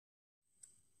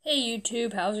Hey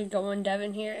YouTube, how's it going?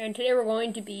 Devin here, and today we're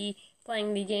going to be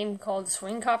playing the game called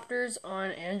Copters on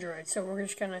Android. So we're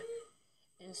just gonna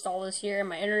install this here.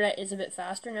 My internet is a bit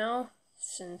faster now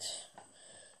since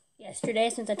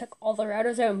yesterday, since I took all the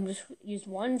routers out and just used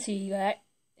one. So you got,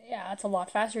 yeah, it's a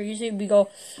lot faster. Usually we go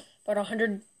about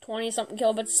 120 something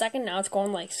kilobits a second. Now it's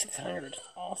going like 600.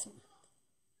 Awesome.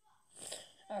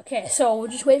 Okay, so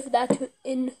we'll just wait for that to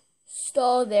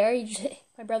install there.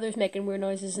 My brother's making weird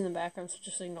noises in the background, so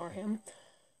just ignore him.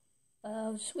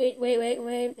 Just wait,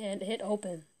 and hit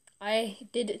open. I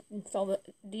did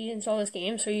deinstall this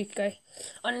game, so you guys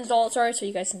uninstall it, sorry, so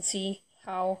you guys can see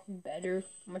how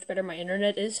much better my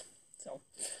internet is. So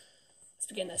let's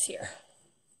begin this here.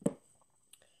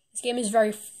 This game is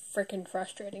very freaking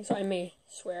frustrating, so I may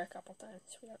swear a couple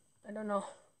times. I don't know.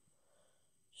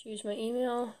 Choose my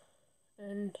email,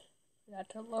 and that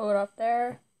to load up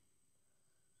there.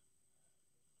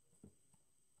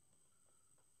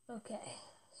 Okay,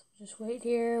 so just wait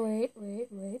here, wait.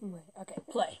 Okay,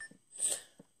 play.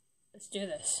 Let's do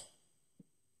this.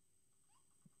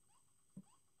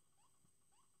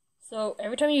 So,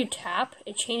 every time you tap,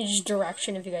 it changes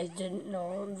direction, if you guys didn't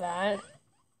know that.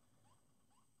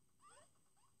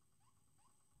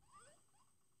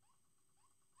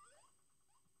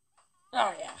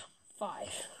 Oh yeah,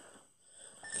 5.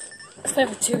 Let's play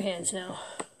with 2 hands now.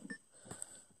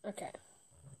 Okay.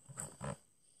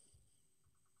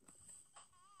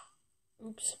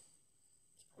 Oops.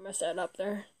 I messed that up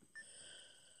there.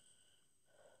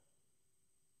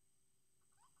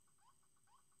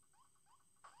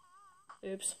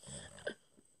 Oops.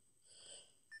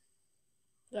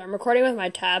 So I'm recording with my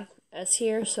Tab S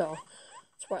here, so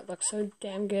that's why it looks so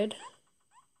damn good.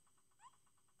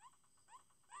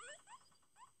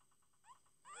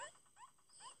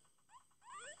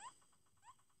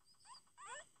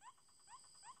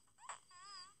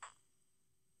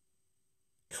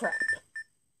 Crap.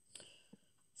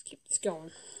 Let's keep this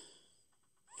going.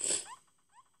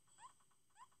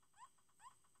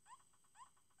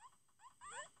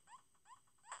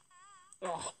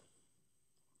 Oh.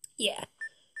 Yeah.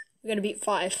 We gotta beat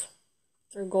 5.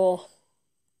 It's our goal.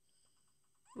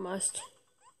 Must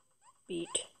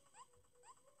beat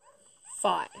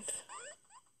 5.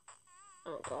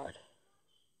 Oh god.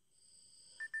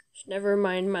 Should never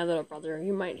mind my little brother.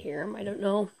 You might hear him, I don't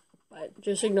know. But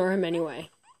just ignore him anyway.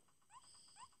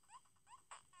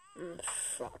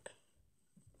 Fuck.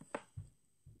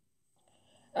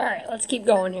 Alright, let's keep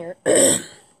going here.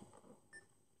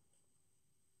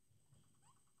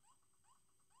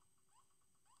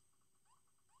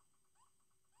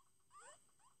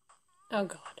 Oh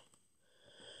god.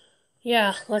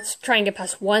 Yeah, let's try and get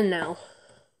past 1 now.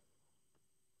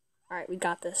 Alright, we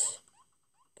got this.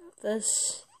 Got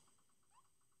this.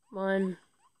 1.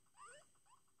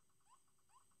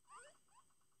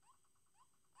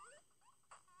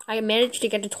 I managed to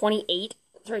get to 28.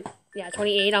 Sorry, yeah,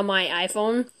 28 on my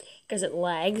iPhone. Because it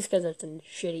lags, because it's a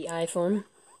shitty iPhone.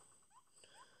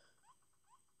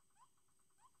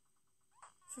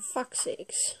 For fuck's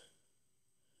sakes.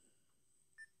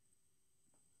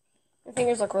 My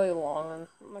fingers look really long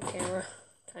on my camera.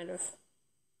 Kind of.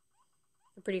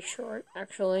 They're pretty short,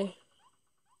 actually.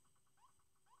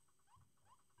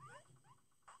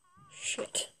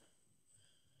 Shit.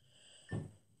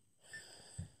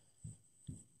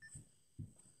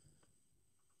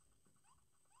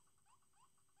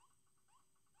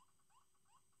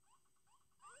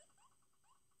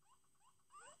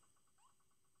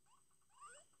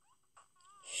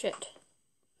 Shit.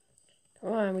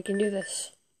 Come on, we can do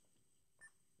this.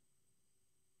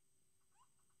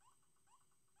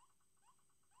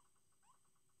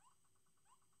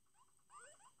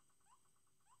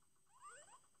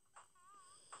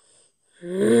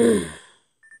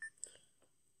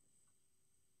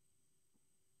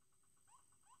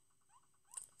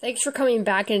 Thanks for coming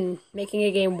back and making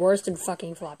a game worse than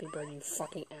fucking Flappy Bird, you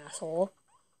fucking asshole.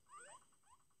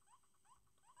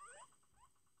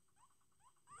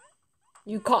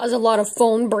 You cause a lot of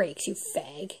phone breaks, you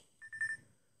fag.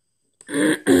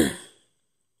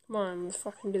 Come on, let's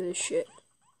fucking do this shit.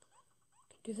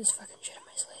 Do this fucking shit on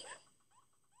my slave.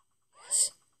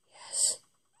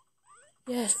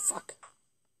 Yes, fuck.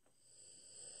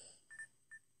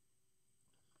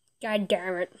 God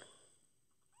damn it.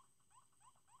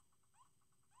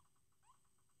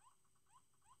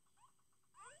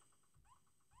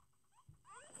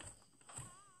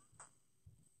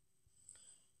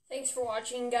 Thanks for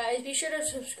watching, guys. Be sure to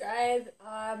subscribe,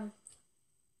 and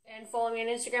follow me on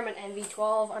Instagram at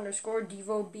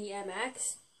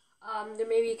nv12_devobmx. There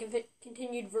may be a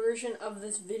continued version of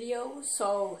this video,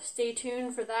 so stay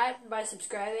tuned for that by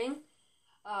subscribing.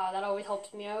 That always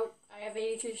helps me out. I have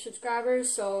 83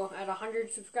 subscribers, so at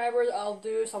 100 subscribers, I'll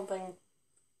do something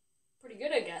pretty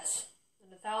good, I guess.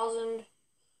 And 1,000,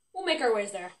 we'll make our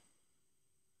ways there.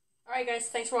 Alright guys,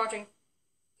 thanks for watching.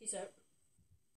 Peace out.